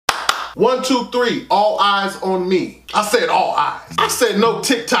1, 2, 3, all eyes on me. I said all eyes. I said no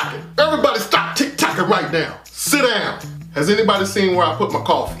tick-tocking. Everybody stop tick-tocking right now. Sit down. Has anybody seen where I put my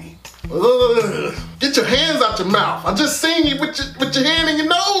coffee? Ugh. Get your hands out your mouth. I just seen you with your hand in your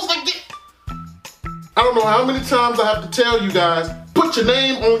nose. I don't know how many times I have to tell you guys, put your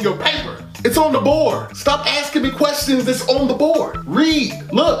name on your paper. It's on the board. Stop asking me questions. It's on the board. Read.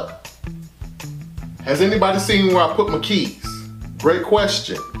 Look. Has anybody seen where I put my keys? Great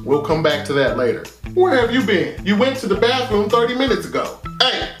question. We'll come back to that later. Where have you been? You went to the bathroom 30 minutes ago.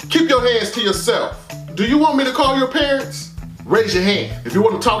 Hey, keep your hands to yourself. Do you want me to call your parents? Raise your hand. If you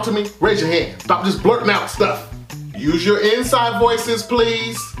want to talk to me, raise your hand. Stop just blurting out stuff. Use your inside voices,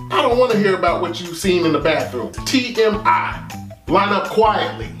 please. I don't want to hear about what you've seen in the bathroom. TMI. Line up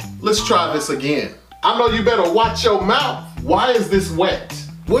quietly. Let's try this again. I know you better watch your mouth. Why is this wet?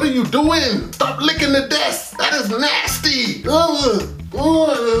 What are you doing? Stop licking the desk. That is nasty.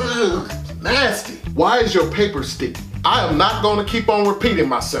 Nasty. Why is your paper sticky? I am not going to keep on repeating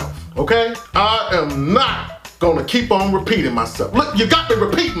myself, okay? I am not going to keep on repeating myself. Look, you got me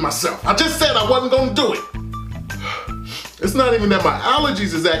repeating myself. I just said I wasn't going to do it. It's not even that my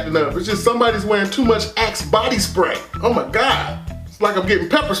allergies is acting up. It's just somebody's wearing too much Axe body spray. Oh my God. It's like I'm getting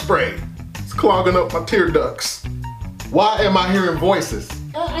pepper sprayed. It's clogging up my tear ducts. Why am I hearing voices?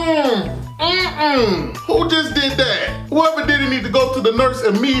 Who just did that? Whoever did it need to go to the nurse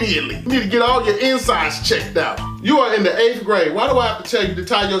immediately. You need to get all your insides checked out. You are in the 8th grade. Why do I have to tell you to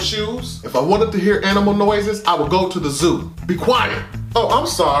tie your shoes? If I wanted to hear animal noises, I would go to the zoo. Be quiet. Oh, I'm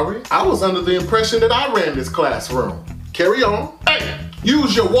sorry. I was under the impression that I ran this classroom. Carry on. Hey,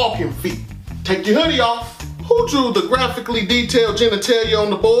 use your walking feet. Take your hoodie off. Who drew the graphically detailed genitalia on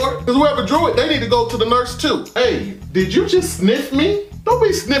the board? Because whoever drew it, they need to go to the nurse too. Hey, did you just sniff me? Don't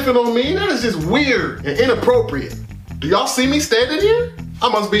be sniffing on me. That is just weird and inappropriate. Do y'all see me standing here? I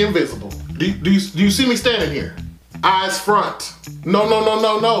must be invisible. Do you see me standing here? Eyes front. No.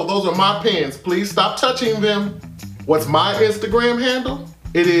 Those are my pens. Please stop touching them. What's my Instagram handle?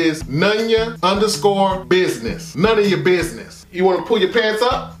 It is Nunya_business. None of your business. You want to pull your pants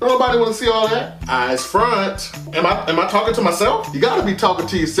up? Nobody want to see all that. Eyes front. Am I talking to myself? You gotta be talking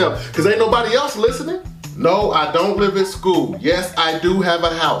to yourself because ain't nobody else listening. No, I don't live at school. Yes, I do have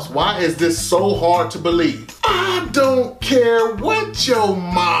a house. Why is this so hard to believe? I don't care what your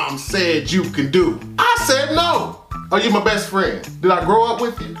mom said you can do. I said no. Are you my best friend? Did I grow up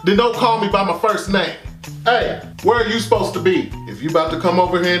with you? Then don't call me by my first name. Hey, where are you supposed to be? If you about to come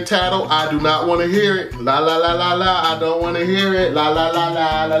over here and tattle, I do not want to hear it. La la la la la, I don't want to hear it. La la la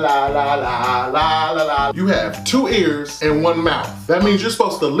la la la la la la la la. You have 2 ears and 1 mouth. That means you're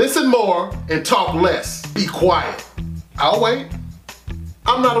supposed to listen more and talk less. Be quiet. I'll wait.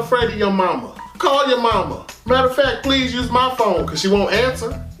 I'm not afraid of your mama. Call your mama. Matter of fact, please use my phone because she won't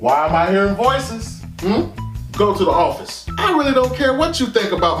answer. Why am I hearing voices? Go to the office. I really don't care what you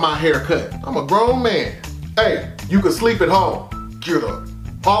think about my haircut. I'm a grown man. Hey, you can sleep at home. Get up.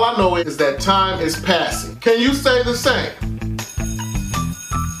 All I know is that time is passing. Can you say the same?